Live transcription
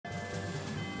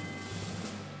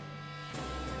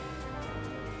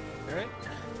Alright.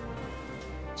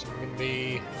 So I'm going to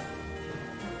be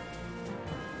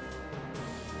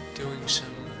doing some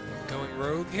going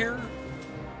rogue here.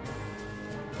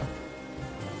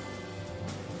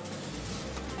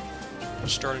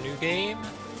 Start a new game.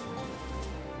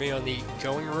 Be on the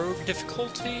going rogue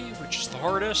difficulty, which is the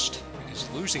hardest, because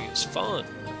losing is fun.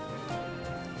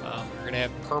 We're going to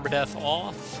have Permadeath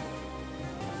off.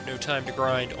 No time to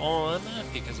grind on,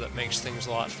 because that makes things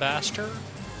a lot faster.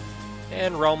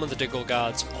 And Realm of the Diggle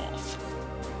Gods off.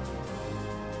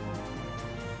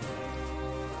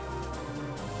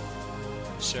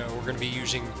 So we're going to be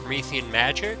using Promethean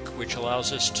magic, which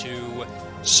allows us to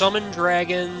summon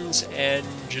dragons and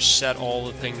just set all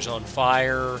the things on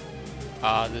fire.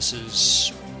 This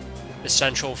is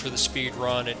essential for the speed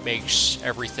run. It makes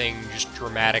everything just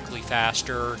dramatically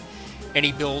faster.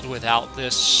 Any build without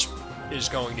this is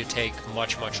going to take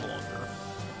much, much longer.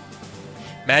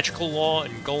 Magical Law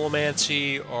and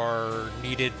Golemancy are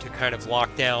needed to kind of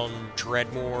lock down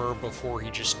Dredmor before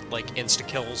he just, like,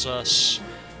 insta-kills us.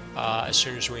 As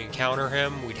soon as we encounter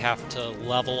him, we'd have to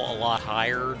level a lot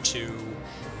higher to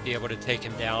be able to take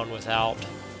him down without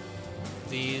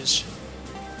these.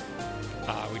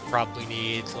 We'd probably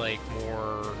need, like,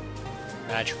 more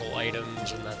magical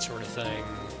items and that sort of thing,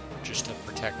 just to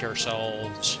protect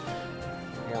ourselves,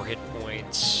 more hit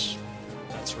points,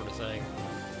 that sort of thing.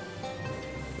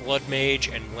 Blood Mage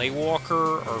and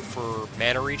Laywalker are for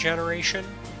mana regeneration.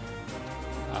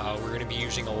 We're going to be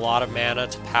using a lot of mana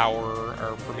to power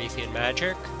our Promethean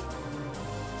magic.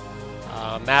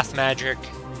 Math magic,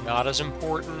 not as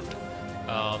important.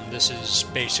 This is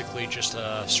basically just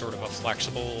a sort of a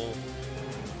flexible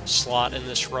slot in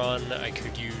this run. I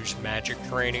could use magic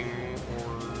training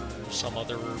or some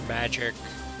other magic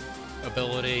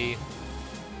ability.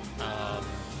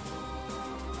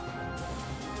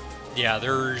 Yeah,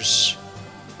 there's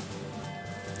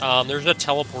a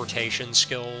teleportation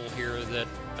skill here that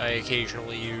I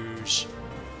occasionally use,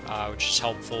 which is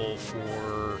helpful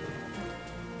for,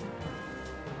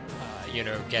 you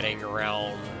know, getting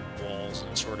around walls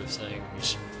and sort of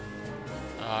things.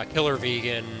 Killer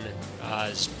Vegan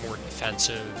is more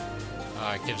defensive,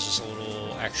 gives us a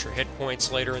little extra hit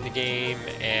points later in the game,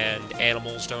 and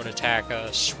animals don't attack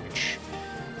us, which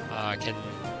can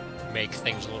make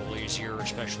things a little easier,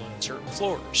 especially on certain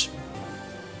floors.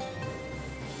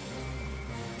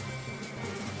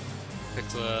 Pick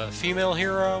the female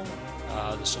hero.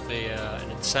 This will be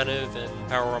an incentive in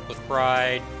Power Up with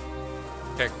Pride.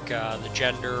 Pick the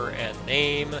gender and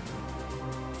name. I'm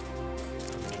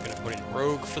going to put in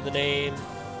Rogue for the name.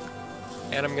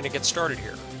 And I'm going to get started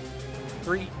here.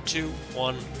 3, 2,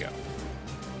 1, go.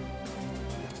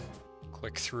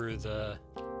 Click through the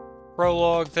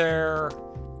prologue there.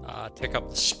 Tick up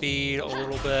the speed a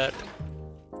little bit.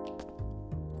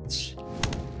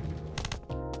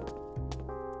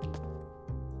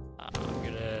 I'm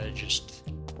gonna just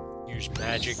use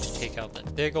magic to take out the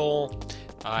Diggle.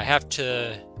 I have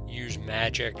to use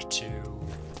magic to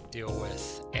deal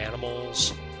with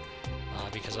animals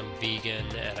because I'm vegan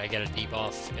and I get a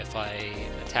debuff if I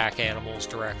attack animals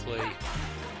directly.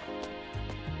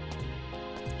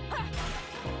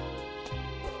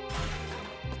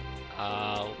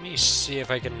 Let me see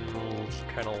if I can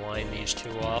kind of line these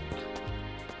two up.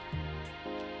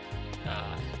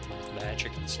 With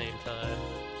magic at the same time.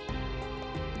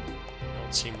 They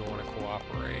don't seem to want to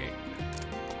cooperate.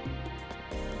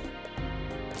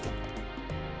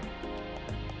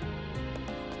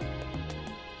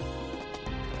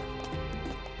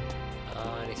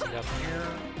 Anything up here?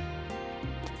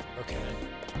 Okay.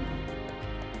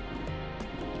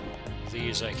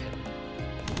 These I can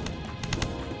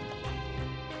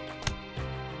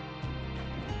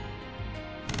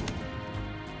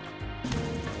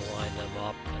line them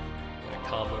up and get a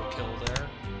combo kill there.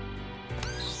 I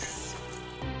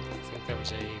think that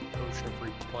was a potion of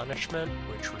replenishment,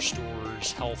 which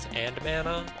restores health and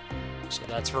mana, so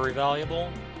that's very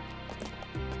valuable.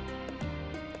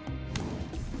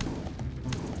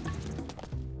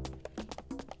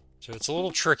 So it's a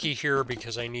little tricky here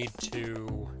because I need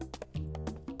to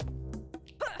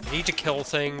kill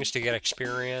things to get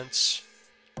experience.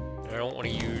 And I don't want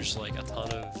to use like a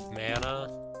ton of mana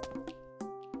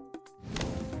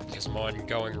because I'm on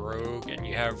Going Rogue, and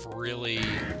you have really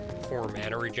poor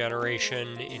mana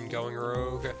regeneration in Going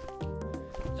Rogue.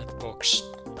 That book's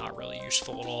not really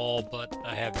useful at all, but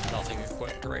I have nothing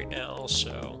equipped right now,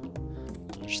 so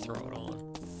I'll just throw it on.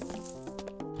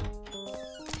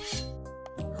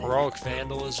 Heroic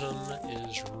Vandalism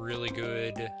is really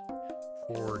good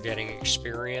for getting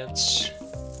experience,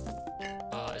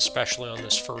 especially on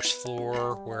this first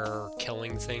floor where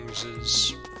killing things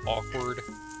is awkward.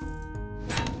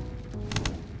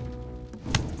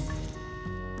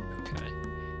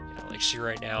 see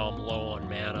right now I'm low on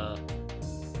mana.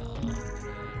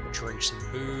 Drink some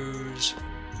booze.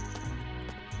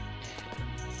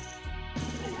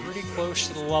 Pretty close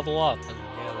to the level up, and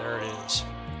yeah, there it is.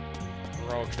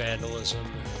 Heroic Vandalism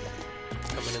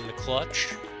coming in the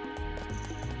clutch.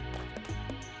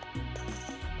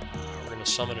 We're gonna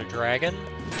summon a dragon.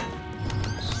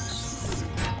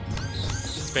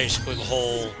 Basically, the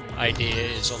whole idea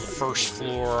is on the first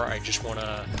floor, I just want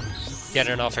to get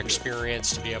enough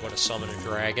experience to be able to summon a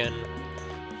dragon,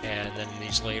 and then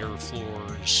these later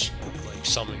floors, like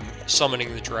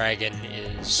summoning the dragon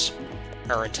is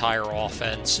our entire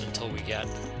offense until we get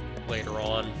later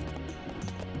on.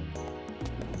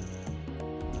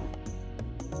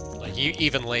 Like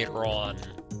even later on,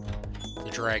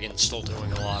 the dragon's still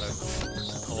doing a lot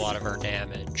of our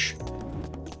damage.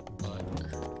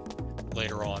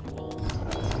 Later on, we'll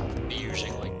be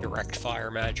using like direct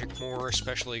fire magic more,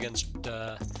 especially against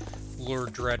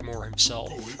Lord Dredmor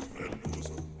himself.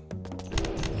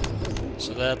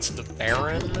 So that's the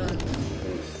Baron.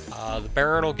 The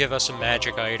Baron will give us a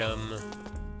magic item,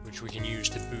 which we can use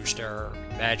to boost our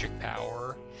magic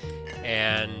power.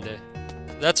 And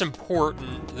that's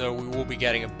important, though we will be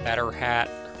getting a better hat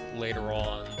later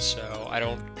on, so I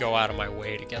don't go out of my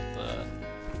way to get the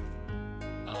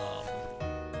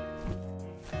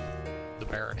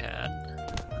Baron hat.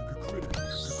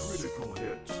 Critical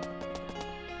hits.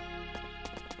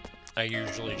 I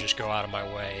usually just go out of my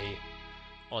way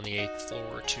on the 8th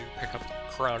floor to pick up the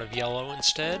Crown of Yellow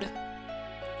instead,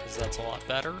 because that's a lot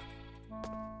better.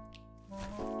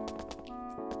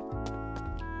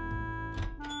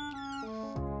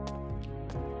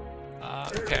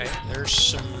 Okay, there's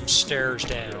some stairs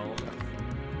down.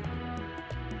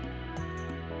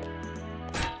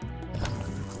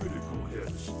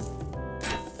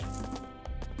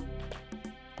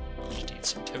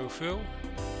 Some tofu.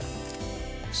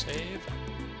 Save.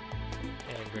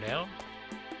 And go down.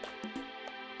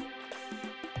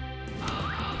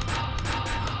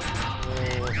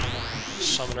 We'll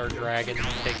summon our dragon and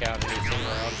take out anything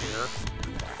around here.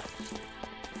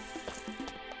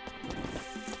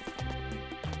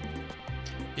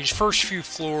 These first few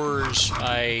floors,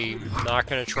 I'm not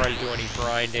going to try to do any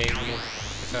grinding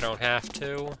if I don't have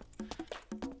to.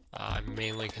 I'm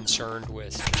mainly concerned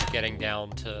with just getting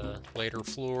down to later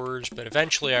floors, but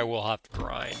eventually I will have to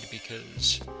grind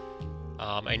because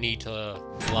I need to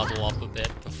level up a bit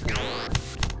before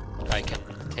I can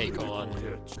take on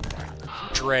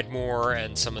Dredmor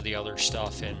and some of the other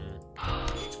stuff in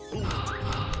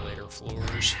later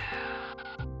floors.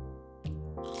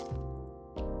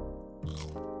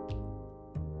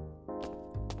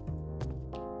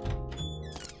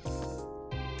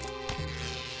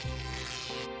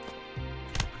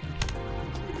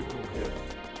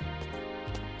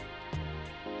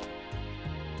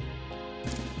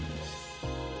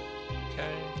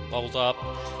 Leveled up.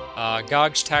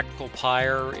 Gog's Tactical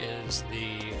Pyre is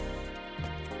the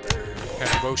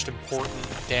kind of most important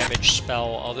damage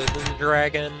spell other than the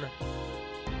dragon,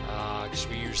 because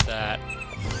we use that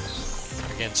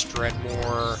against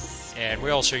Dredmor, and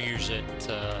we also use it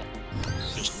to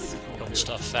just kill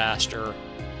stuff faster.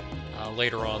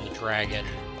 Later on, the dragon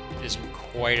isn't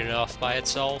quite enough by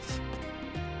itself.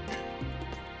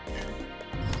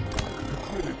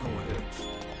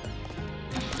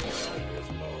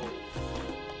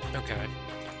 Okay.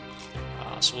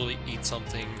 So we'll eat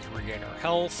something to regain our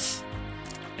health,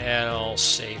 and I'll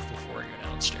save before I go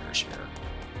downstairs here.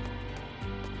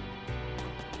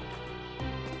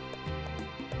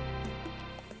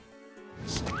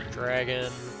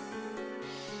 Dragon.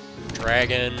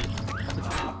 Dragon.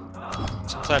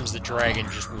 Sometimes the dragon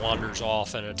just wanders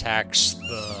off and attacks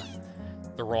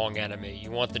the wrong enemy.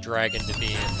 You want the dragon to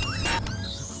be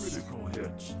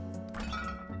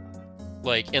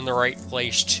in the right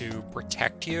place to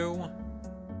protect you.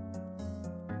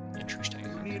 Interesting.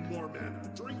 You need more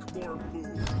mana. Drink more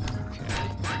food.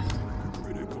 Okay.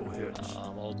 Critical hits.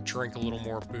 I'll drink a little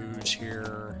more booze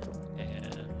here,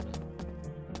 and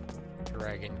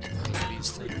dragon can take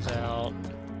these things out.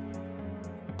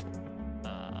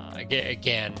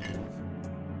 Again,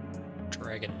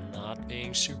 dragon not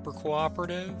being super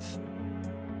cooperative.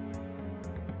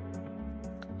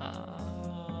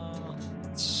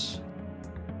 Let's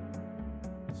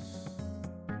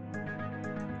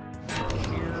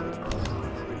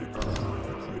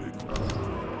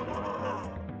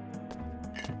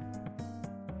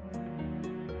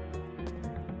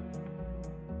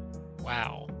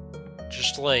wow.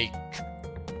 Just like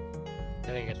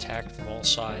getting attacked from all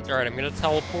sides. Alright, I'm gonna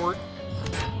teleport.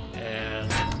 And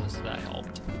that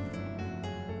helped.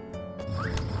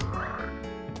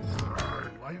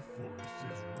 Life force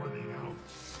is running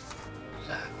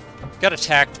Got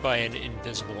attacked by an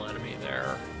invisible enemy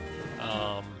there.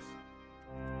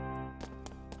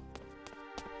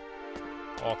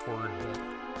 Awkward,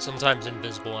 but sometimes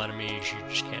invisible enemies, you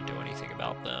just can't do anything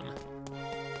about them.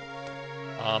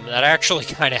 That actually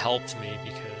kind of helped me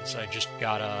because I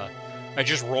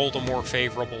just rolled a more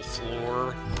favorable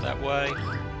floor that way.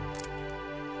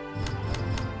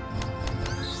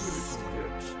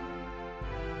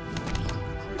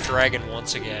 Dragon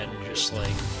once again, just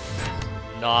like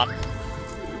not.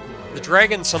 The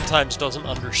dragon sometimes doesn't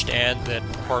understand that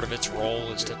part of its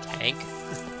role is to tank.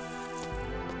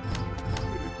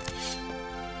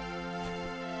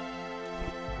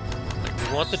 Like,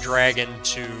 we want the dragon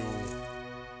to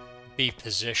be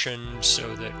positioned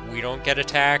so that we don't get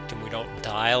attacked and we don't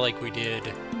die like we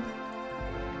did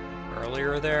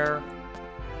earlier there.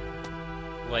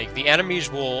 Like, the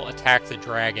enemies will attack the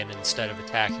dragon instead of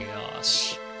attacking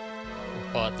us,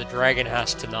 but the dragon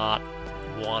has to not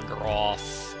wander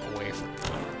off away from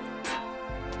them,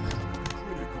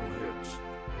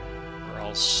 or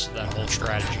else that whole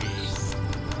strategy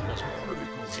doesn't work.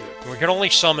 We can only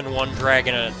summon one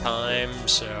dragon at a time,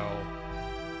 so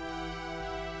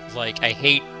like, I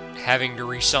hate having to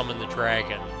resummon the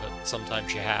dragon, but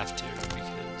sometimes you have to,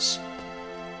 because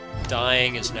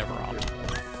dying is never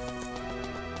optimal.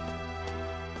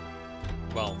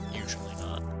 Well, usually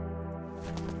not.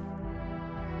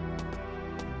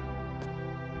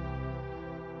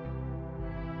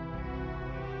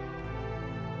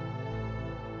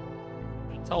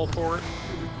 Teleport?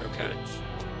 Okay.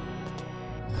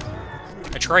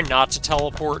 I try not to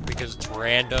teleport because it's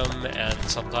random, and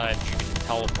sometimes you can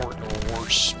teleport to a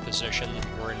worse position than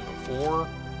you were in before,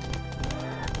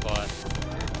 but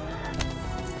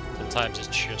sometimes it's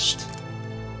just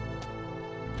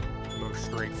the most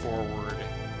straightforward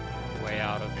way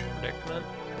out of the predicament.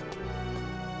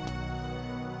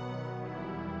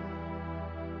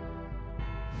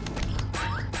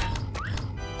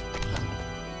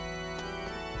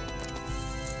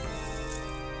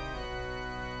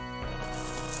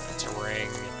 It's a ring,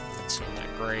 it's not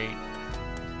that great.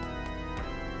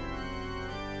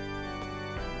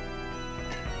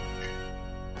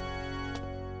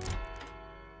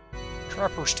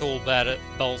 Trapper's Tool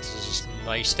Belt is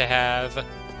nice to have.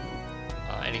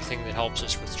 Anything that helps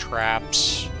us with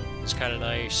traps is kind of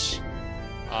nice.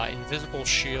 Invisible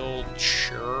Shield,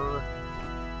 sure.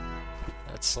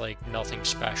 That's like nothing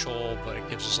special, but it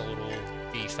gives us a little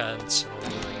defense and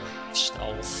a little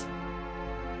stealth.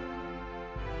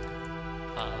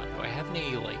 Do I have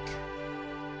any, like,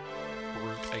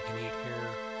 root I can eat here?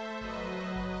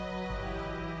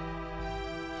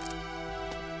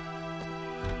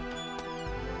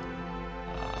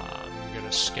 I'm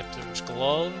gonna skip those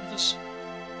gloves.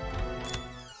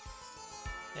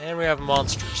 And we have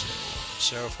Monster Zoo.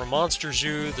 So for Monster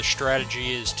Zoo, the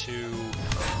strategy is to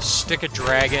stick a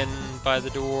dragon by the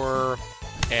door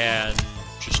and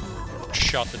just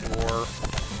shut the door.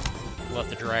 Let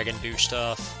the dragon do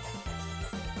stuff.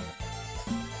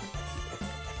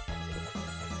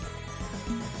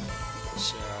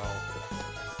 So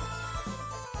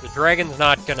the dragon's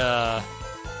not gonna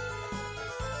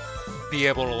be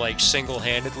able to, like,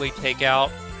 single-handedly take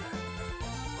out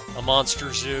a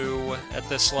Monster Zoo at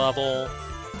this level.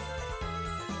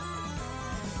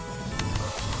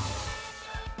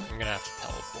 I'm gonna have to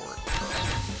teleport.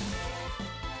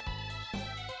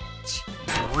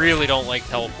 I really don't like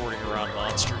teleporting around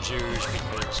Monster Zoos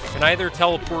because it can either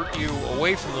teleport you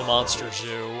away from the Monster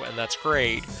Zoo, and that's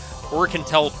great, or it can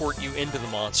teleport you into the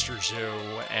Monster Zoo,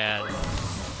 and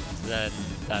then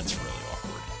that's really awkward.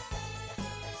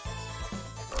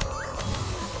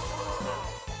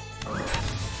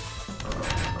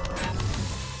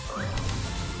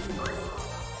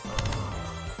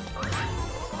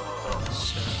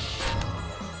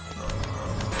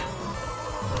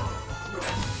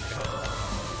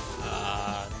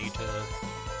 Need to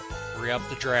re-up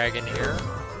the dragon here.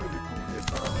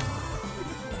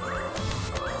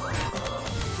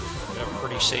 Got a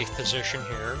pretty safe position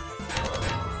here.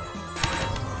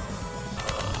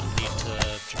 Need to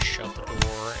just shut the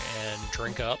door and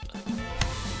drink up.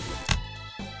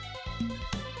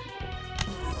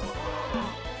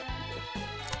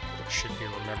 Should be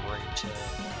remembering to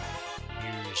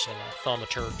use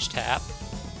Thaumaturg's Tap.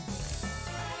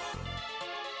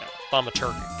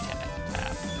 Thaumaturgic Tap.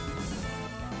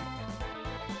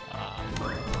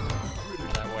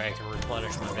 That way I can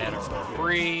replenish my mana for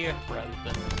free, rather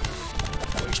than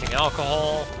wasting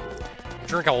alcohol. I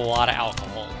drink a lot of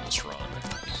alcohol in this run,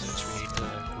 because we need to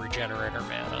regenerate our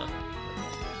mana.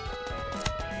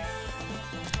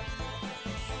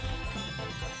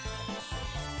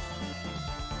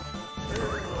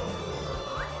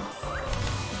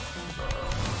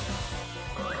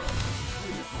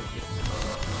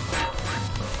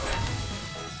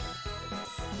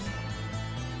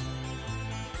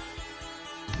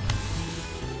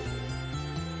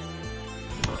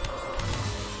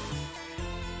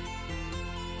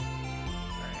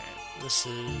 This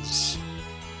is...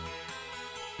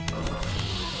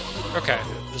 Okay,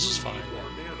 this is fine.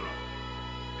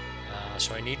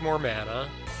 So I need more mana.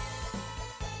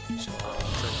 So I'll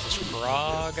drink this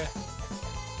grog.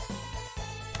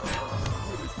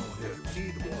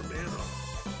 Need more mana.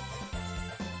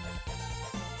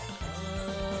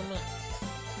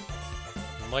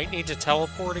 Might need to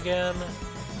teleport again.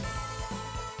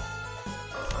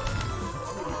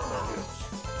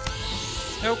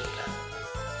 Nope.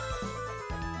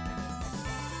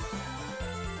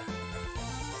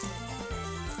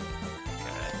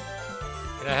 Okay.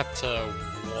 I'm gonna have to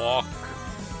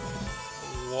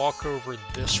walk over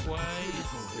this way.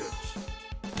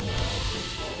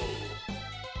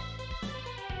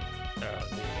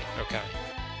 Okay.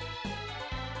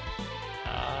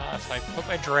 If I put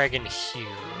my dragon here...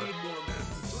 Need more mana.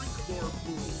 Drink more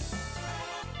food.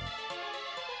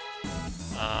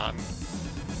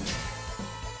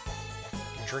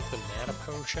 Drink the mana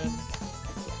potion.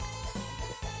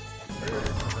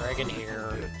 Dragon here.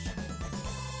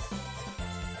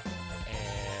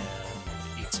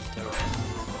 And eat some token.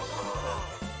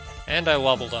 And I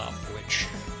leveled up, which...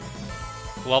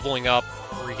 Leveling up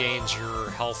regains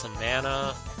your health and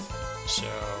mana, so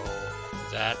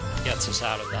that gets us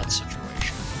out of that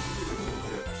situation.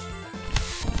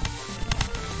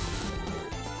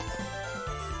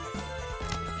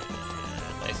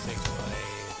 And I think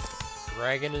my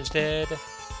dragon is dead.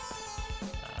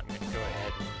 I'm going to go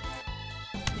ahead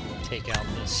and take out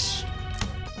this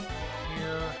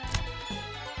here.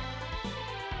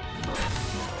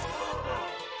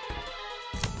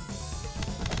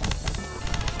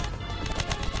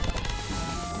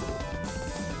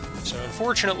 So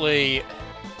unfortunately,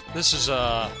 this is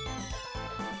a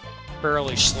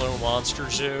fairly slow monster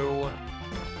zoo.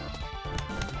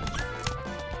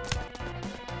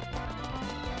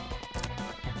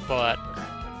 But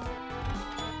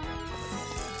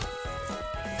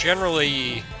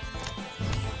generally,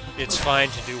 it's fine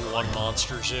to do one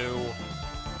monster zoo,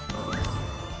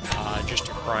 just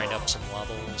to grind up some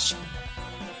levels.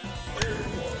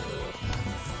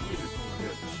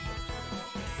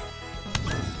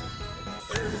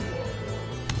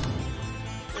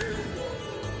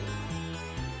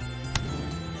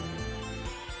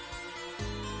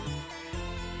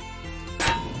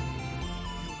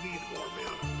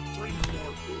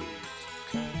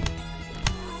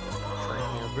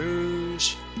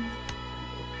 Booze.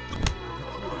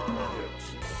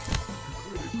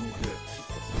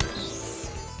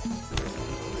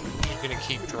 Just gonna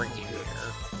keep drinking here.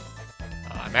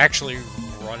 I'm actually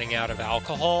running out of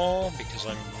alcohol because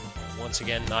I'm once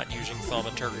again not using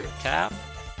thaumaturgic cap.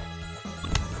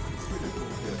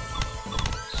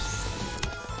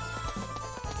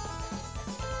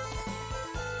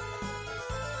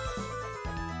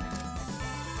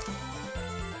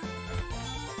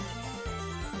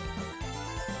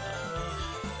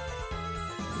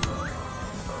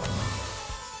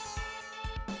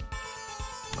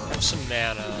 Some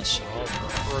mana, so I'll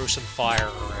throw some fire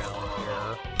around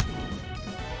here.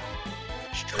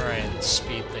 Just try and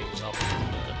speed things up a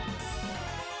little bit.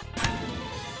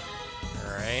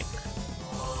 Alright.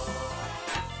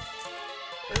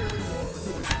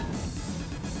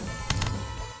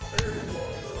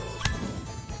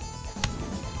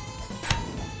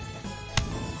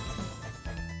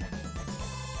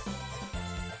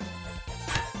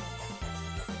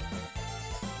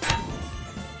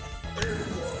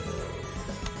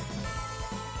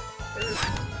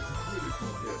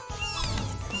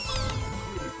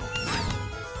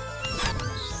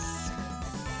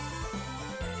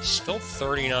 Still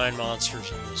 39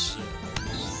 monsters in this zoo.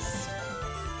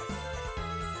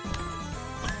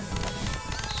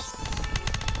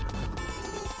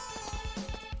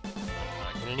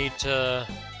 I'm gonna need to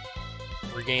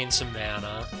regain some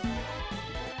mana.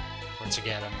 Once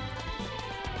again, I'm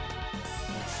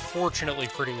unfortunately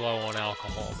pretty low on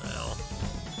alcohol now.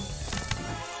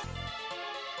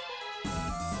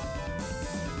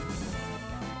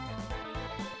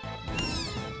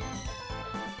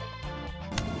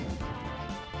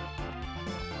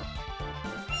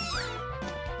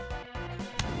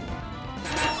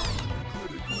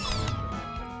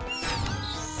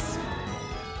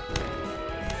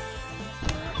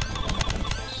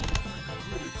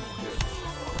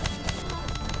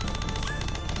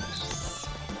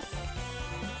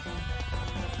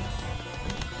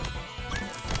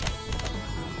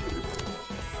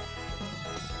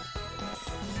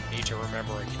 To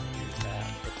remember I can use that.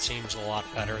 It seems a lot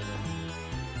better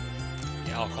than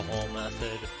the alcohol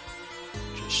method.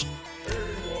 Just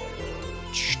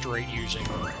straight using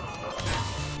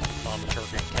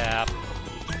thaumaturgic cap.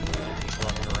 Just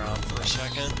running around for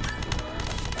second.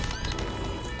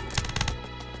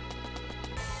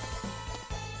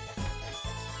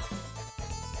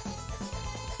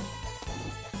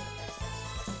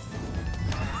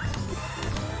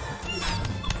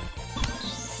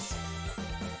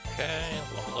 Okay,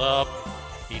 level up.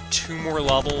 Need 2 more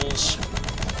levels.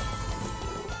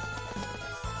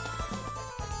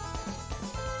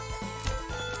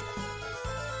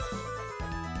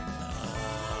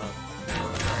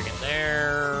 Dragon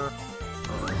there.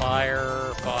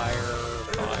 Fire, fire,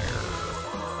 fire.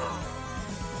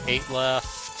 8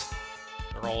 left.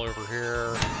 They're all over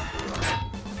here.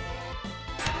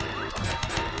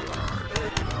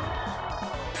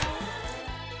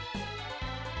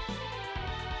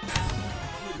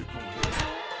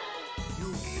 You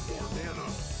need more mana.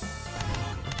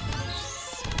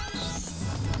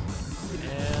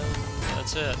 And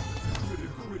that's it.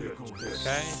 Critical hit.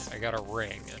 Okay, I got a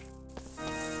ring.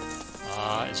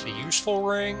 Is it a useful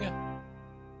ring?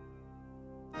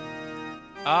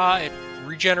 It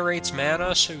regenerates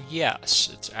mana, so yes,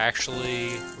 it's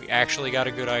actually, we actually got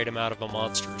a good item out of a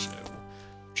monster zoo,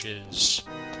 which is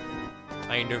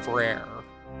kind of rare.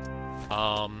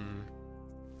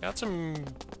 Got some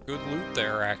good loot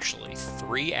there, actually.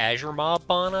 3 Azure Mob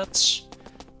bonnets?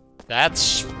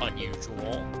 That's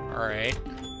unusual. Alright.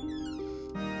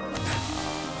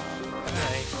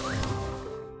 Okay.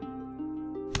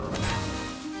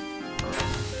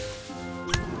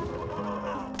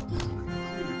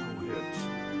 Critical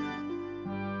hits.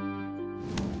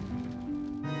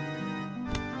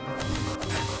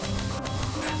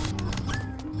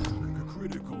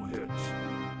 Critical hits.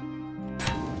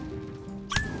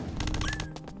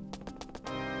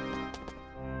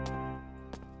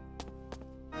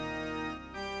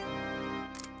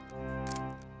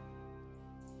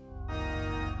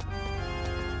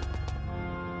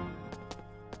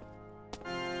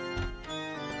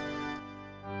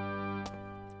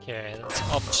 Okay, that's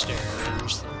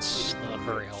upstairs. That's not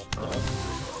very helpful.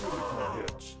 Critical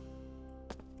hits.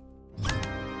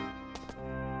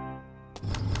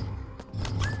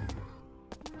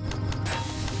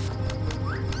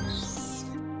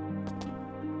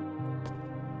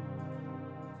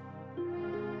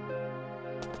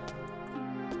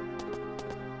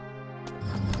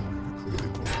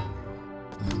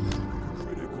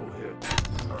 Critical hit.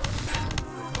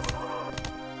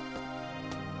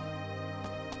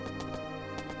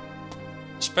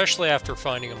 Especially after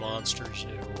finding a monster zoo,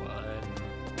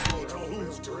 I'm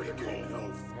Always critical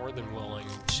health. more than willing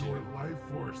to... Your life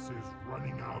force is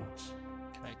running out.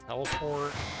 Can I teleport? Or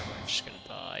am I just gonna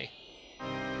die?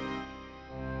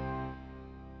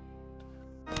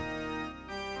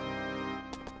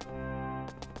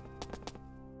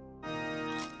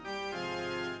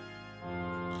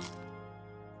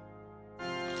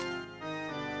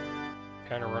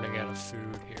 Kind of running out of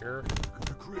food here.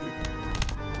 Critical.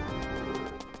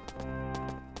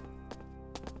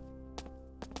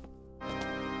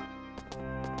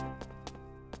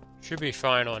 Should be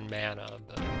fine on mana,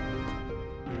 but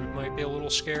food might be a little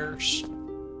scarce. Critical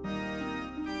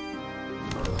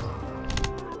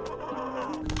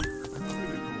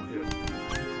hit.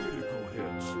 Critical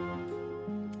hits.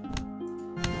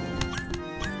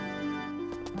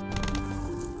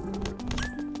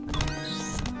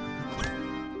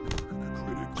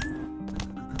 Critical.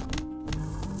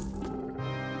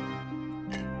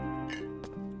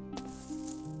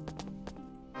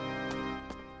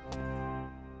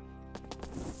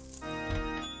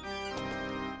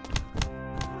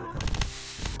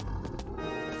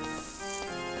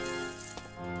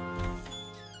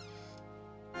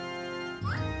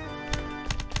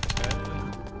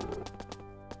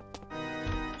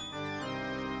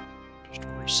 Just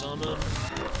resummon.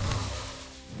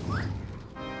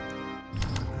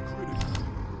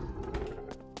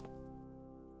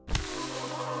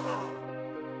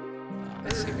 I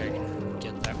think I can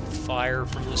get that with fire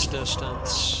from this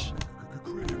distance.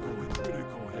 Critical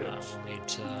hits. We'll need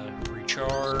to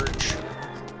recharge.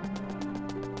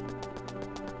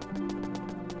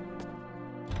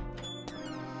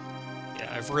 Yeah,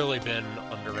 I've really been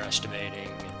underestimating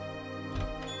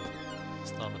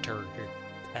thaumaturgic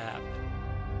tap.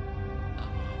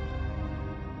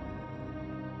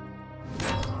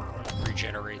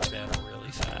 Regenerates mana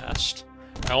really fast.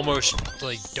 I almost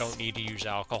like don't need to use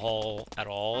alcohol at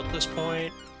all at this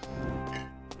point,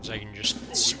 because I can just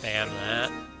spam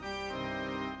that.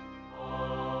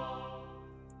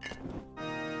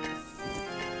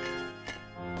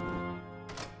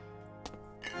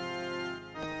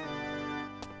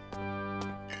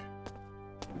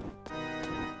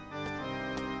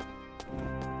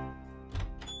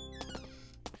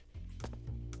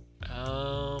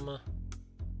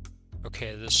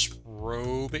 Okay, this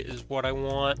robe is what I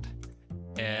want,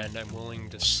 and I'm willing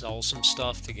to sell some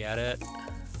stuff to get it.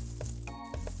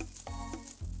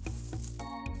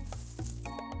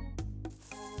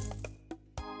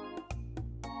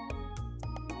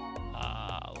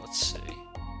 Let's see.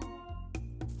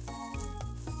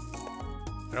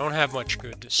 I don't have much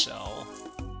good to sell.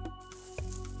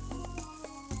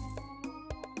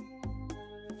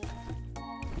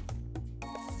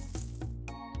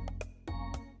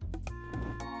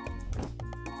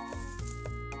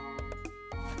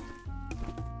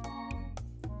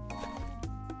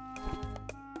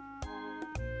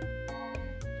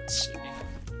 Let's see.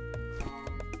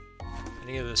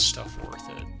 Any of this stuff worth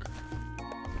it?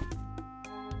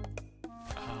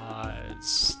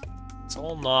 It's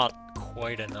all not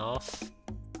quite enough.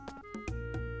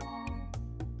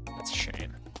 That's a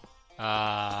shame.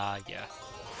 Yeah.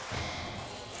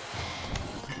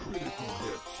 Critical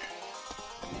hits.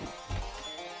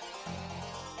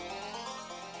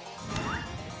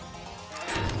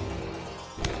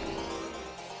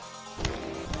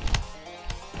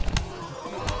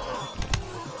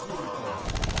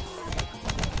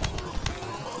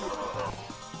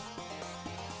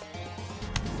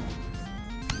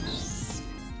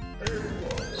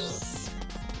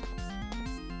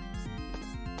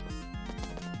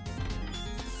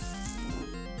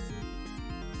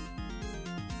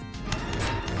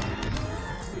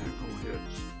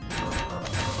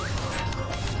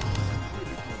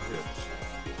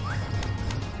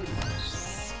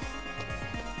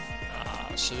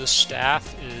 So this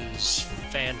staff is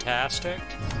fantastic.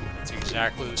 That's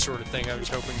exactly the sort of thing I was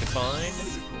hoping to find.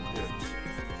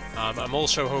 I'm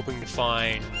also hoping to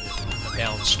find a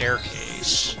down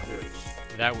staircase.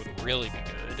 That would really be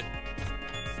good.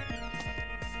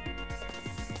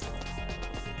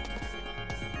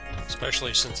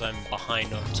 Especially since I'm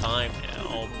behind on time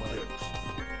now, but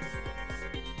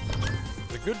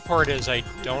the good part is I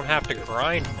don't have to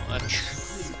grind much.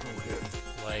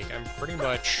 Like, I'm pretty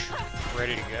much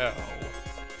ready to go.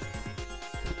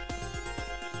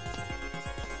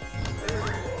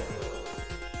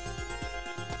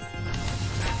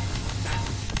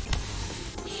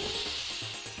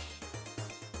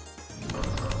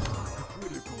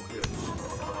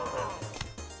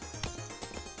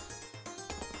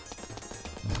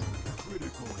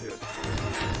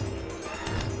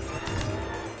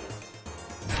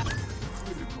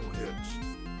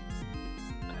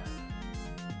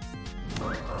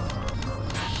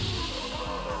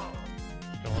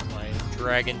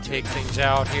 Dragon take things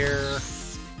out here,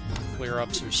 clear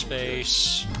up some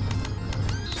space.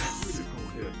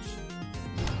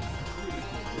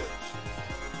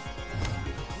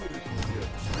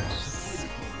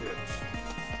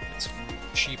 Get some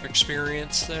cheap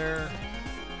experience there.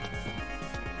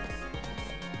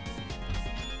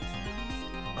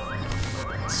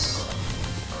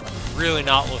 Really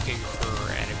not looking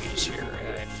for enemies here.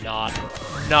 I'm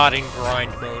not in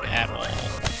grind mode at all.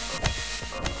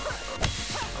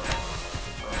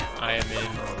 I am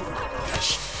in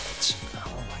just,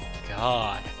 oh my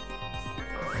god.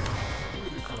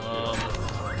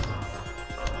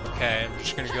 Okay, I'm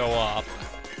just gonna go up.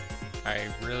 I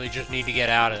really just need to get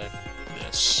out of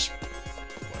this.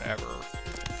 Whatever.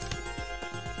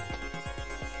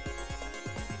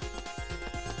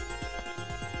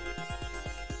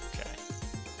 Okay.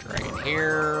 Dragon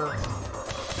here.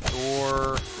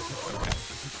 Door. Okay.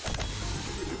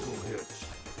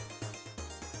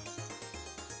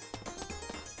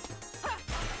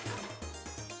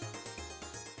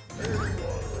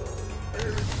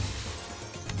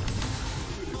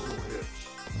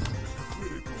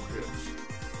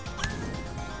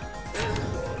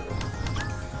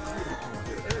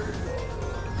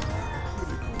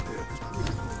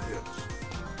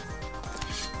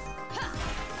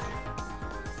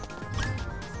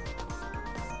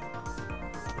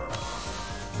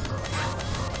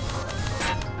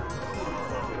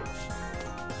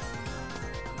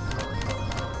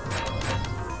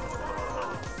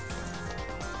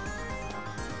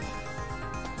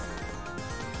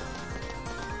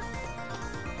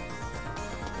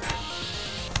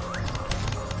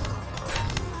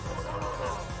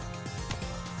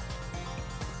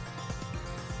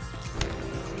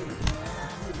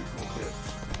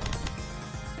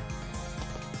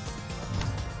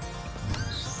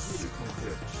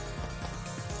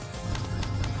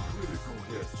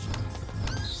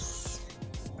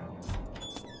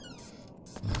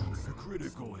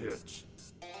 Critical hits. Critical hits.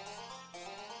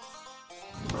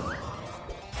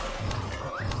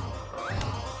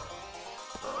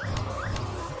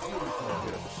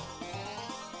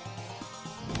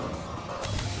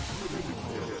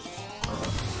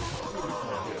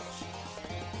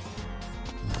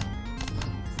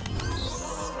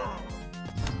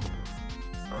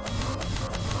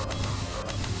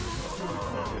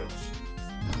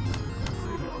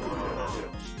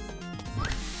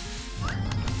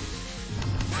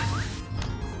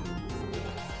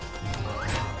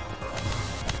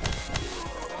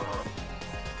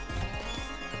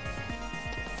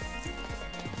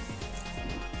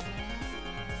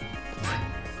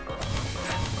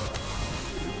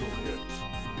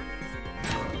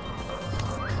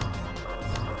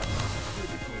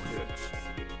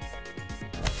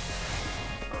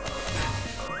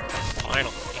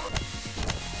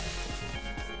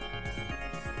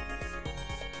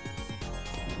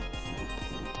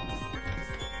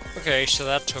 Okay, so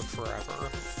that took forever,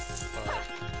 but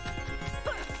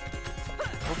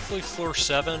hopefully floor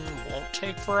 7 won't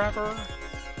take forever.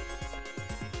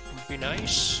 Would be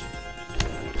nice.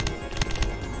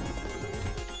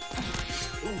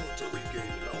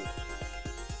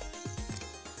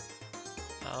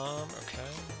 Okay,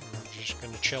 I'm just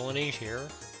gonna chill and eat here.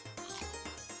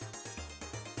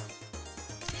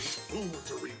 Who wants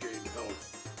to regain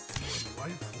health?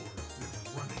 Life force is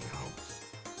running out.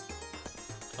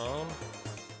 Oh,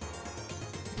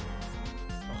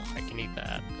 I can eat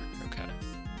that. Okay.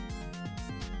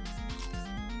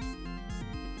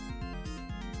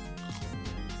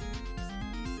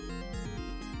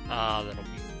 That'll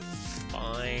be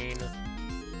fine.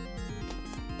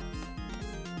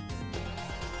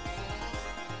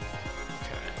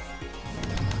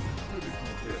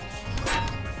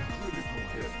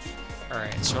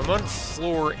 Alright, so I'm on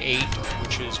floor 8,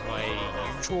 which is my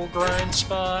usual grind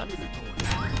spot.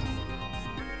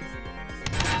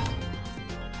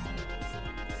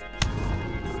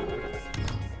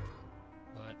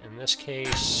 But in this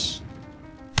case,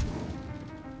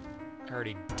 I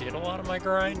already did a lot of my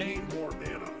grinding. More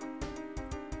mana.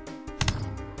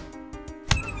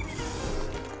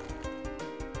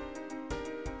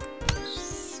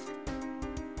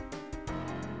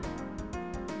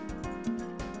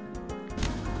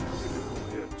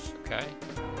 Okay.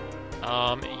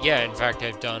 Yeah, in fact,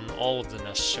 I've done all of the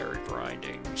necessary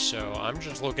grinding, so I'm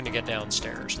just looking to get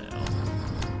downstairs now.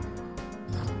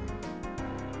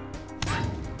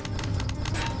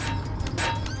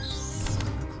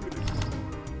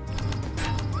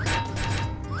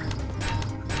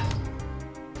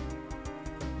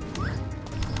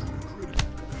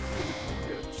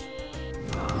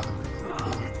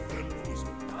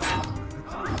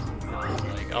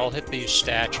 Like, I'll hit these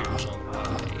statues on the way.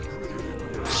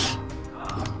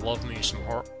 Love me some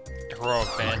heroic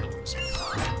vandalism.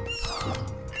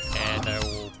 And I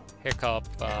will pick up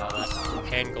that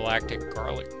pan-galactic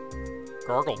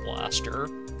gargle blaster.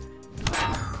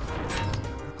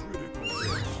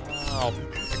 I'll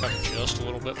pick up just a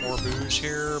little bit more booze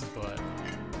here, but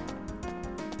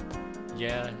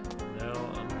yeah, no.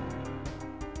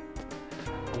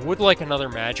 I would like another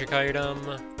magic item,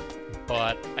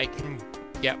 but I can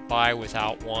get by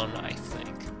without one, I think.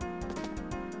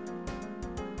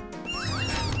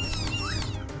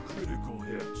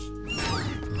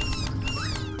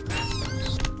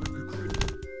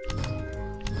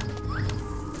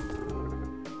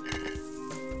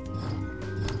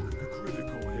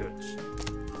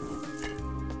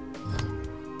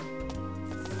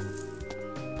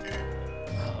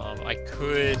 I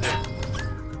could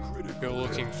go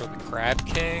looking for the Crab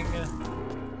King.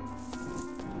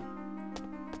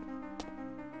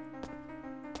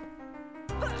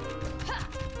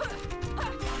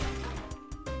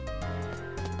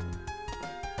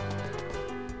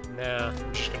 Nah,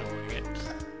 I'm just gonna wing it.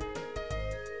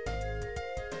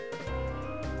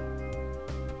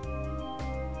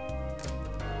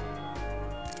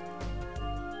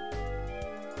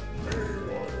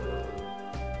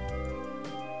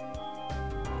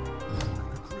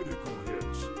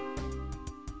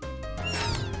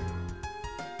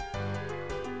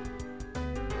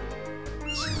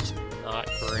 Not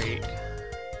great.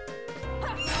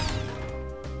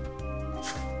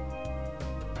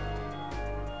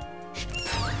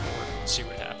 See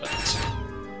what happens.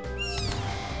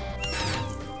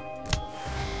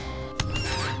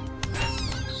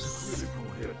 Critical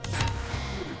hits.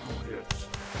 Critical hits.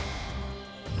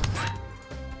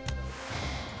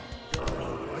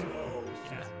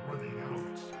 Yeah. Running out.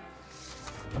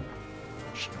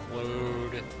 Just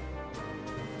load.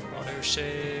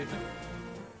 Autosave.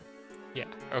 Yeah,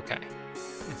 okay.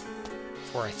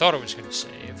 Where I thought it was going to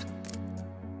save.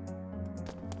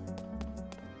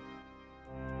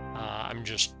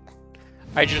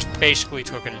 I just basically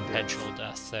took an intentional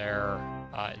death there,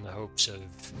 in the hopes of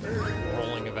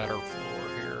rolling a better floor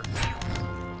here.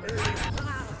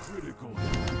 Critical.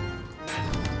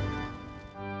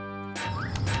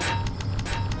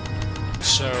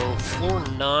 So, floor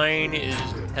 9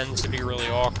 tends to be really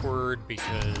awkward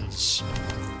because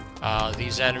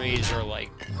these enemies are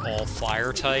like all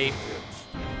fire type,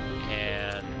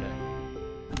 and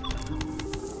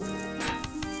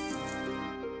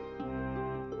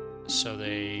so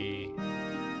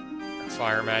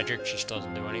fire magic just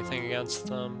doesn't do anything against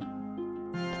them.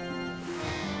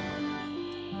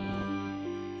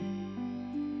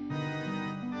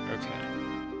 Okay,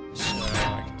 so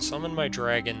I can summon my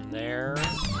dragon there.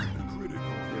 Critical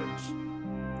hits.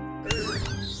 Critical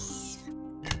hits.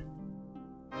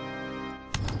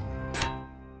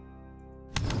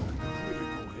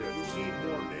 Need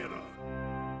more mana.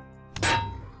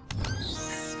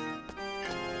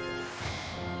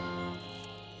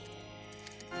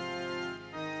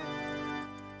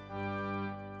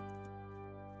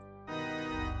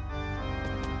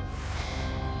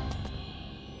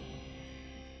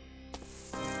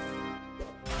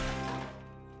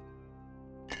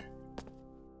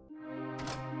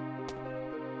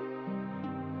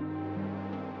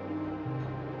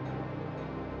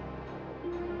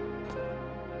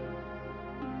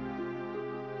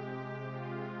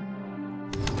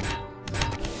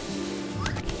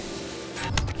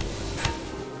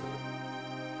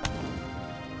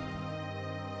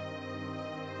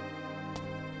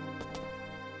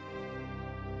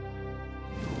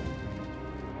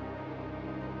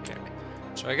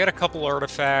 So I got a couple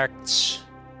artifacts.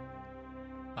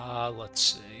 Let's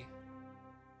see.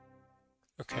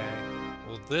 Okay,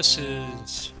 well this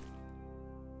is...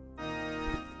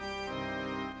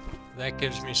 That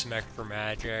gives me some extra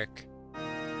magic.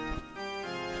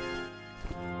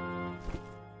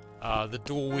 The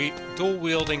dual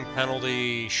wielding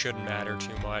penalty shouldn't matter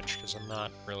too much, because I'm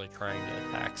not really trying to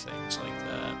attack things like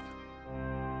that.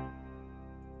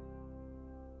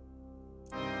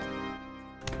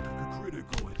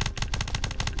 Critical.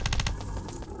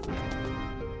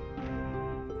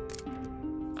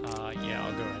 Yeah,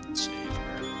 I'll go ahead and save here.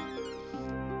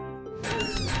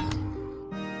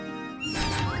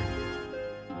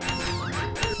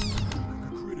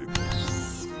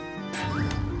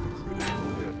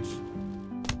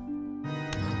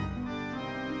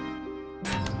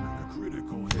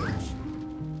 Critical hits.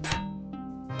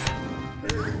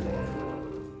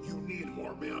 You need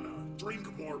more mana. Drink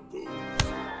more booze.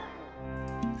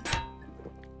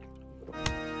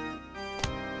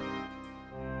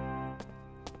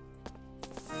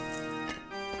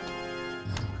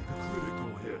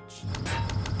 Critical hits.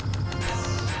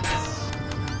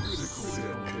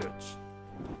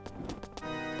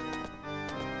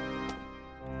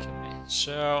 Okay,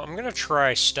 so I'm gonna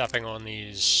try stepping on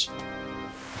these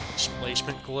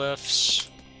displacement glyphs,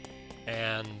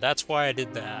 and that's why I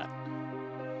did that.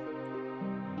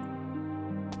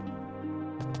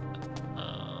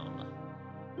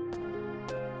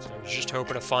 So I was just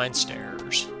hoping to find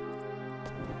stairs.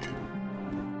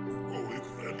 Heroic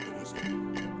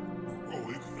vandalism.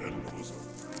 Heroic vandalism.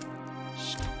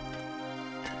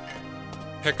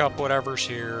 Pick up whatever's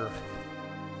here.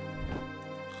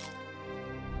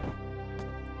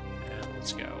 And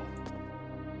let's go.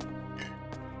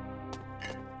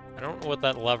 I don't know what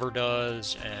that lever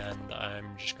does, and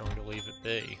I'm just going to leave it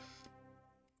be.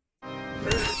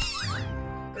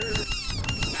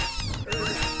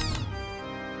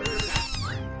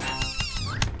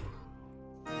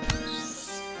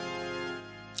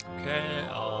 Okay,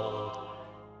 I'll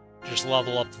just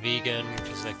level up vegan,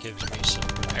 because that gives me some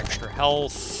extra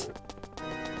health.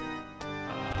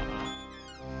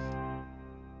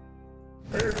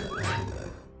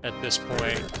 At this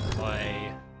point,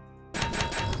 my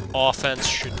offense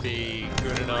should be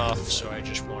good enough, so I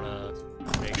just want to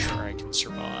make sure I can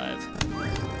survive.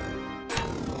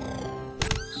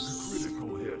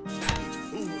 Critical hits.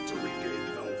 Food to regain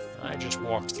health. I just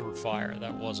walked through fire.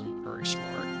 That wasn't very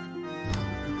smart.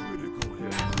 Critical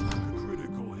hit.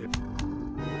 Critical hit.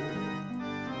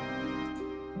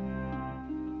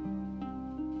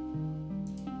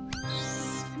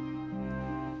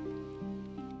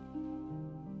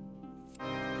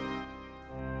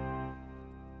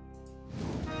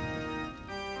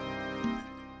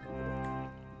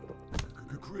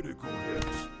 Critical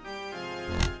hits.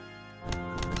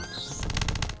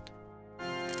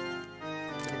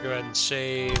 I'm gonna go ahead and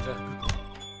save. And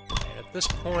at this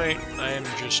point, I am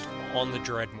just on the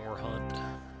Dredmor hunt.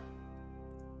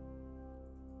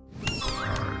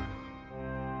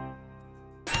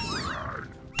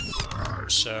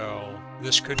 So,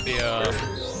 this could be a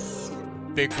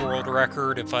big world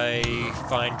record if I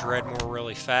find Dredmor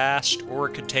really fast, or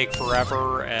it could take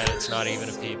forever and it's not even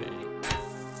a PB.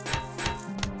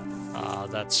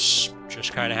 That's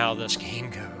just kind of how this game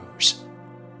goes.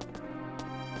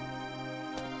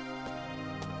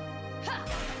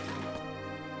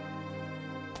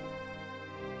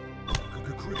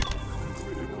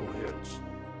 Critical hits.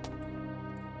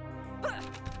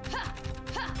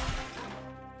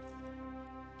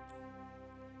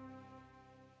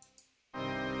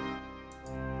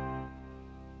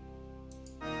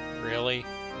 Really?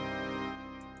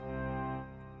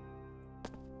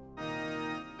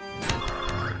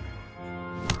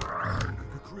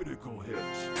 Critical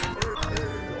hits.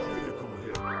 Critical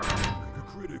hit.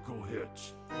 Critical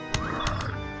hits.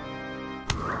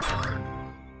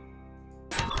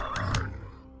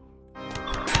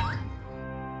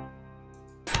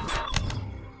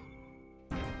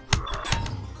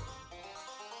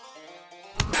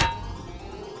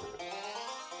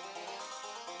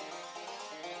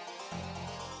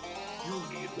 You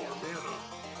need more mana.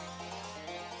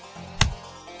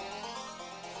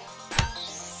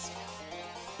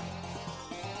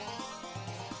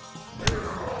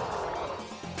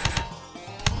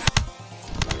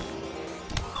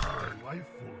 Life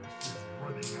force is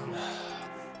running out.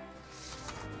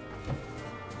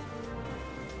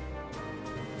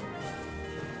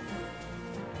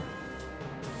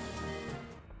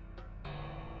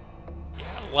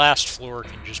 Yeah, last floor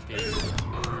can just be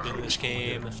moved in this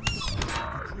game.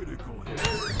 Critical hit.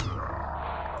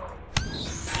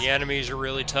 The enemies are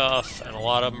really tough, and a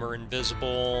lot of them are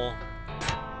invisible,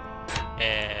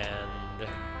 and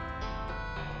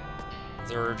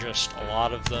there are just a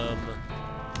lot of them,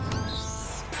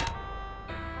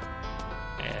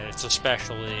 and it's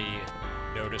especially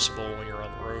noticeable when you're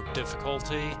on the rogue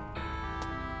difficulty.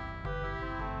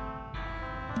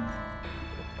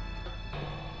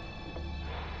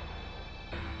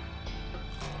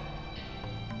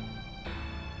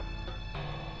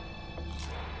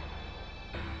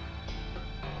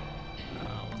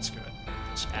 Let's go ahead and put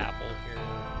this apple here.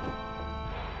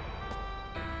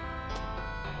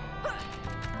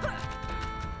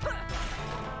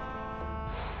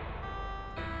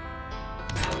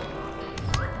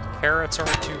 Carrots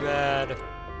aren't too bad,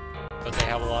 but they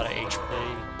have a lot of HP.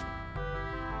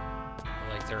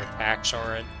 Like, their attacks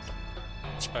aren't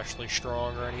especially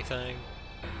strong or anything.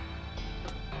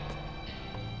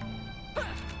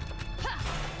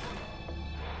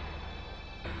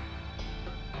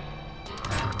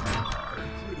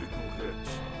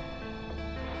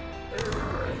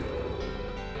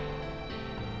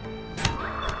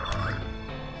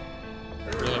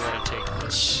 Really want to take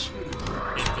this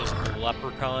invisible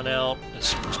leprechaun out as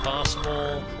soon as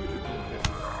possible,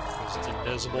 because it's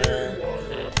invisible,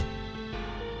 and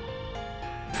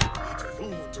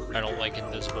I don't like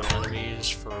invisible enemies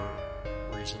for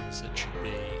reasons that should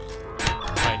be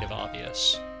kind of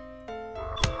obvious.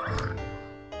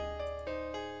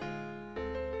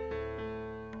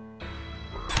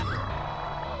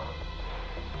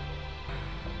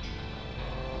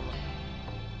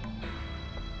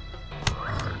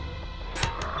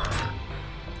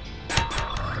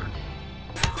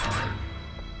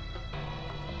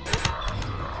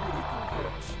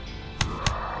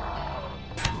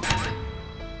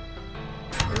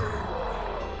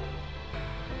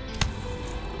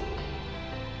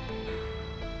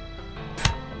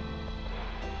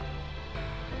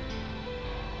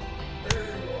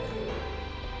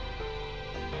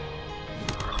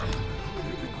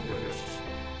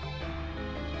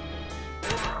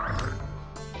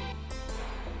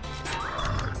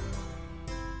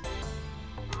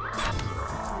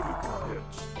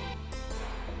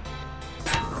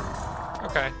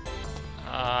 Okay.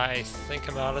 I think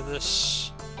I'm out of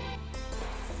this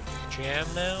jam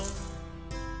now.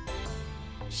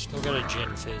 Still got a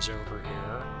gin fizz over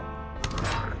here.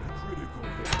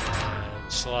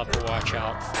 And still have to watch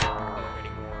out for any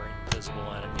more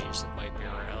invisible enemies that might be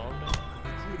around.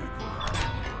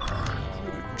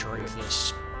 Drink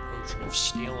this potion of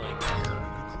stealing here.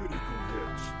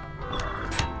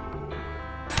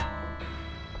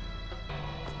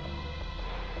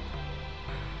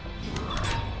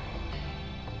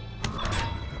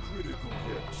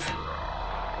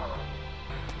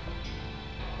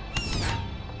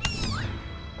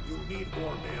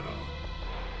 More mana.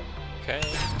 Okay,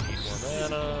 need more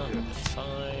mana.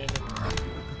 Fine.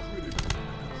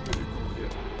 Critical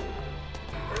hit.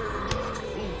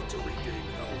 Food to regain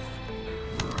health.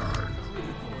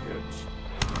 Critical hits.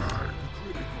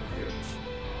 Critical hits.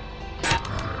 Critical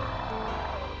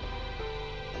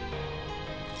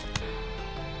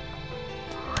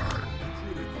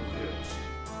hits.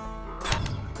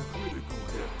 Critical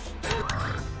hits.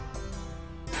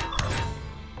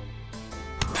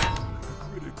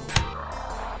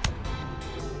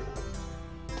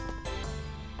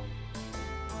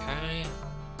 Okay.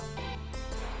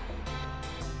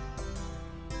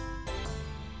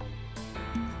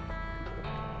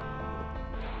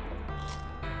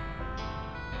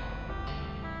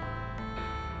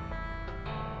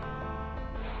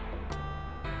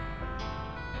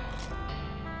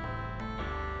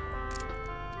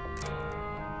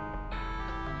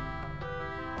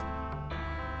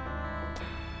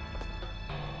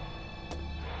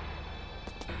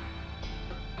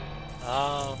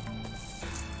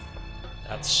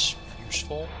 That's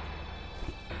useful.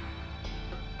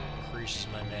 Increases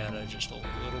my mana just a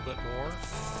little bit more.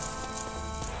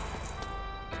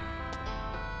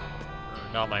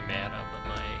 Or not my mana, but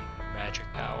my magic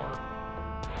power.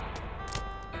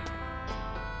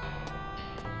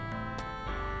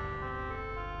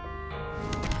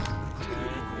 Okay,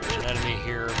 there's an enemy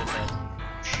here, but that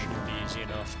should be easy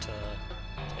enough to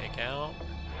take out.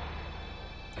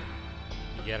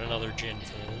 Yet another gin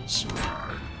fizz.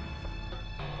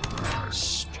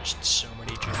 There's just so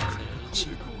many gin fizz.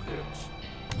 Critical hits.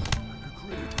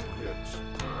 Critical hits.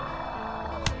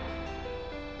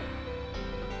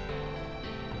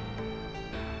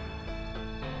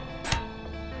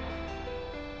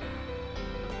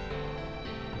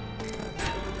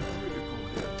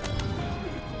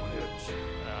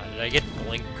 Did I get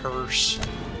Blink Curse?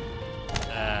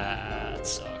 That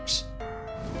sucks.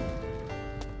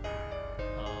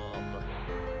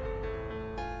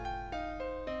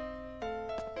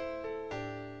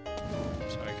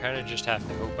 I just have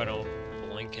to hope I don't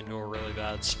blink into a really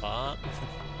bad spot.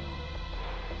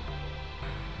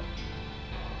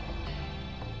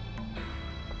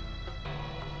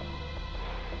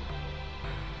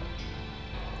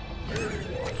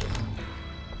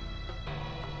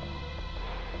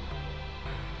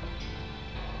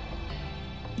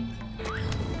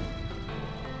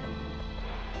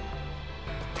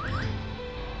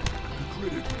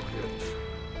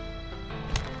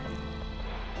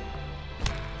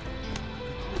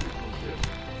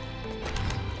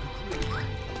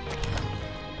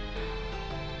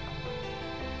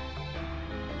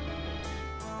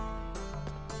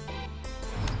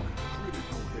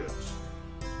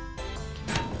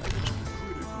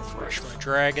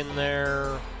 Dragon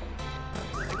there.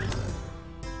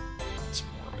 Some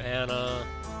more mana.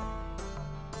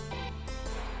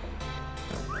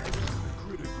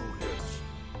 Critical hits.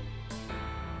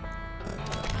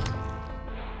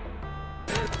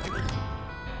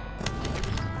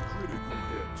 Critical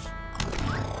hits.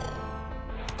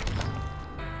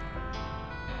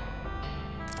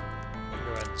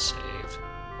 Go ahead and save.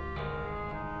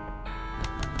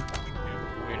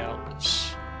 Wait out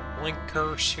this blink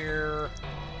curse here.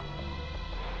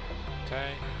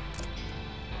 Okay.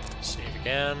 Save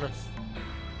again.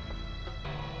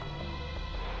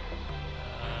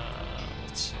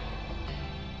 Let's see.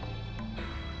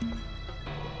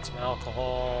 Some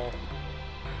alcohol.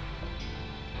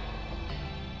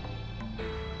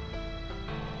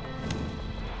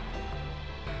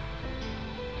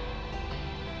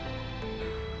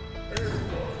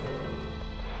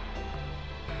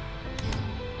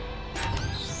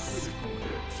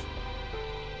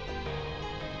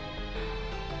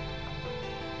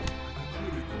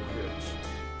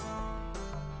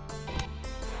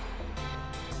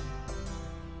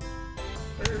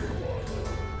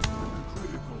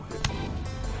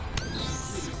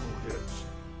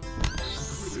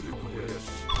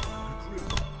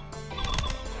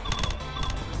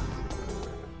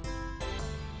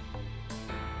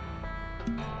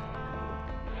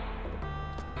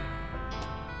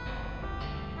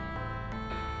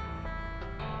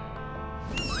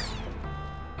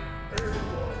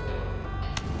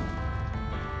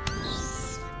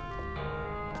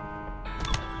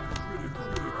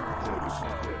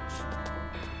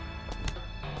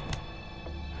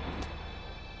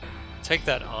 Take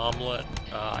that omelet.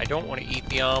 I don't want to eat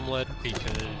the omelet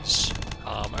because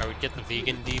I would get the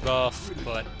vegan debuff,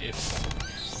 but if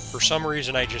for some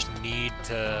reason I just need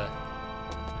to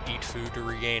eat food to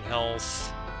regain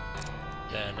health,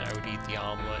 then I would eat the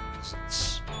omelet because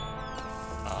it's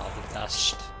the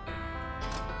best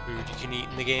food you can eat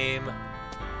in the game.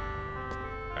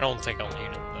 I don't think I'll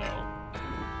need it though.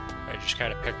 I just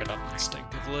kind of pick it up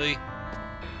instinctively.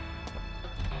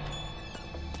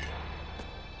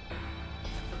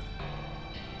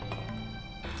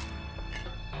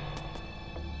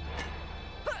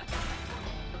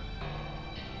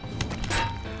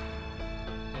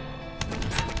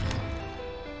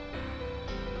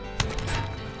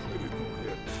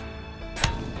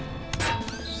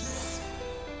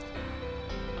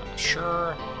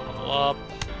 Sure, level up.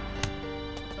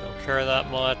 Don't care that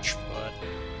much, but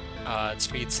it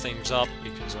speeds things up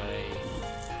because I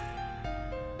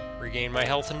regain my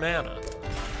health and mana.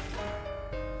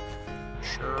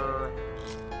 Sure.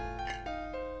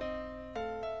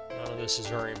 None of this is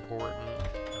very important.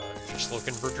 Just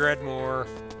looking for Dredmor.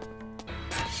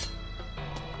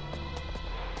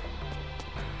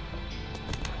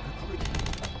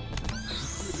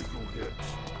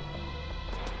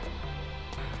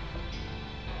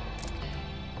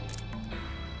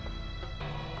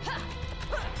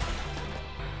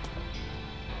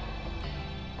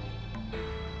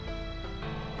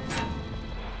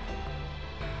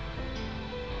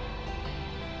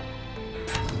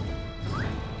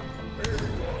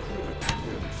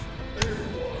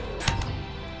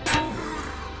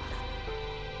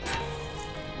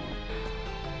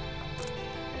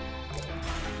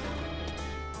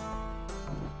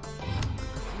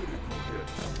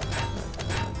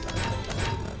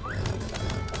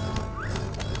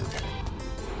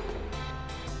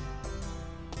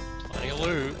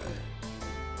 Loot.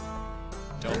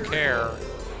 Don't care.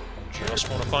 Just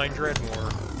want to find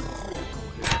Dredmor.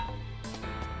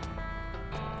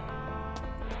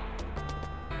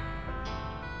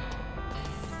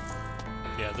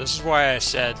 Yeah, this is why I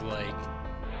said, like,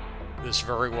 this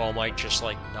very well might just,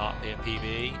 like, not be a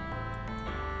PB.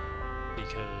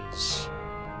 Because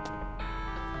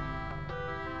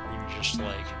you can just,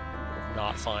 like,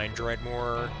 not find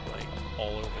Dredmor, like,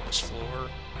 all over this floor.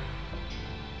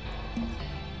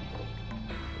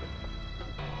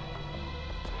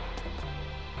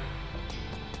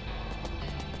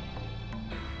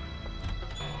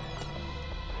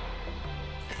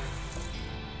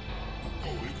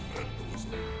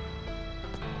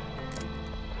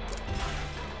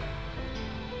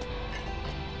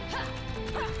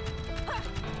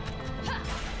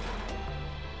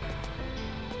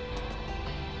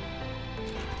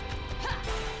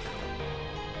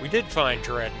 did find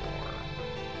Dredmor.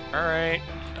 Alright,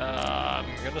 I'm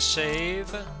gonna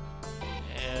save,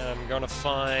 and I'm gonna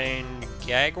find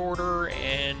Gag Order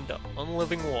and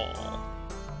Unliving Wall.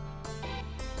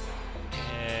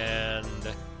 And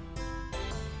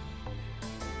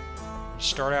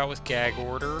start out with Gag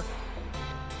Order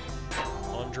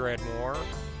on Dredmor.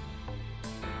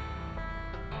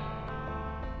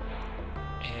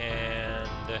 And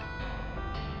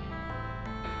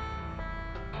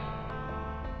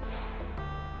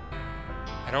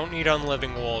I don't need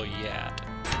Unliving Wall yet.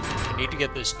 I need to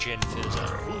get this Gin Fizz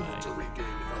out of the way. To regain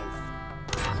health.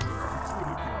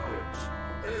 Critical hits.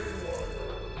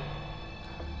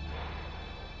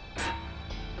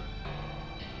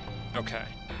 Okay,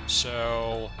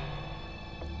 so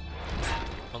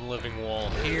Unliving Wall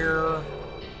here,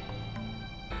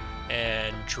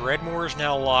 and Dredmor is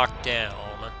now locked down.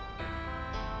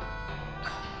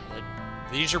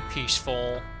 These are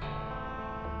peaceful,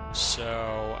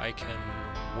 so I can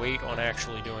wait on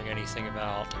actually doing anything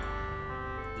about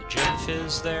the Gin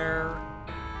Fizz there.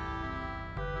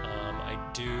 I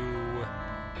do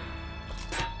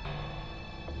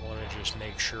want to just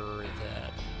make sure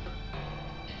that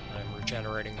I'm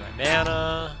regenerating my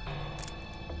mana.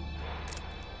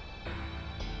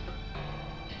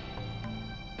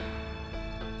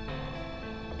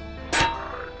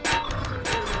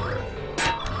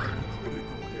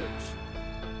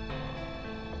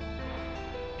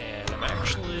 And I'm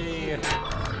actually, you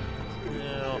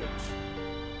know, what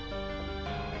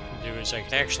I can do is I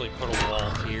can actually put a wall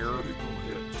here,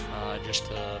 just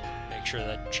to make sure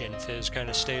that Gin Fizz kind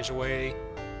of stays away.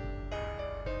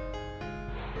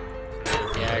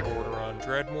 Gag Order on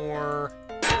Dredmor.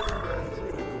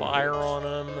 Fire on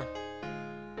him.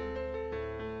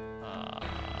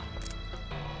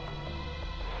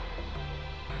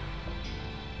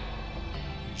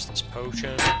 Use this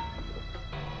potion.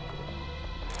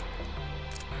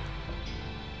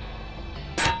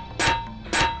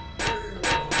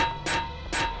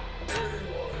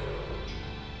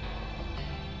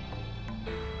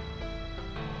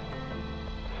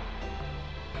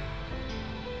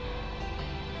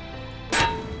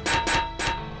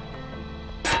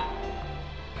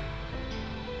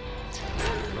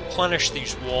 Replenish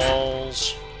these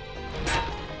walls.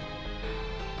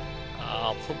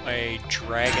 I'll put my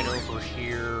dragon over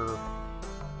here,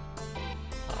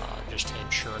 just to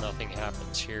ensure nothing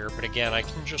happens here. But again, I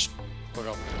can just put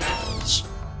up walls.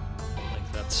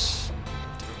 Like, that's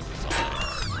totally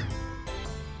fine.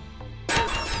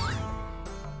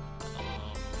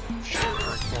 Should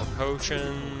drink more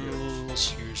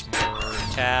potions, use more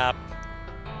tap.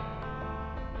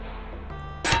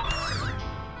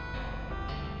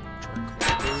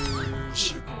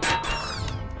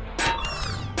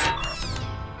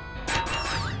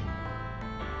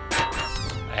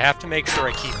 I have to make sure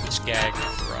I keep this Gag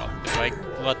Order up. If I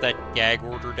let that Gag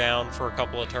Order down for a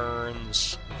couple of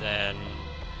turns, then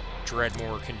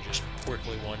Dredmor can just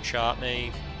quickly one-shot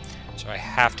me. So I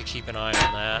have to keep an eye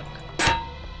on that.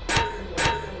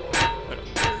 But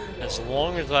as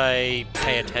long as I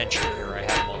pay attention here, I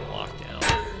have them on lockdown.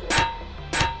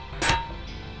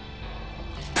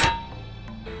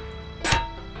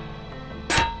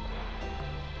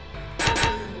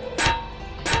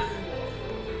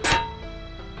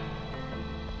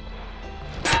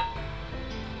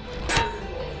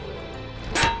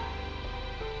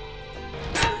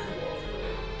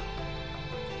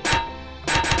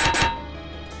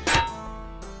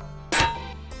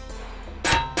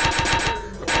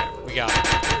 We got it.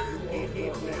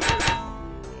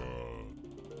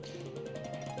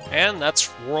 And that's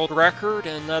world record,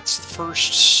 and that's the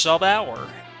first sub-hour.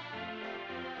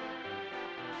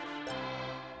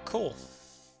 Cool.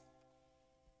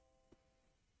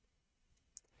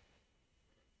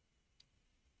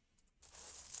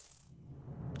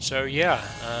 So yeah,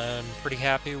 I'm pretty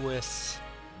happy with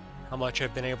how much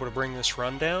I've been able to bring this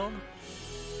run down.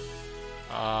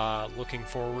 Looking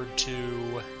forward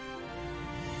to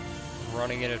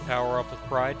running it at Power Up with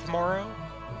Pride tomorrow.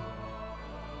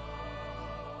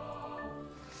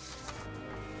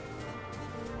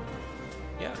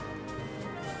 Yeah.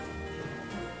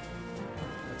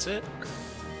 That's it.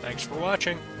 Thanks for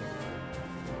watching.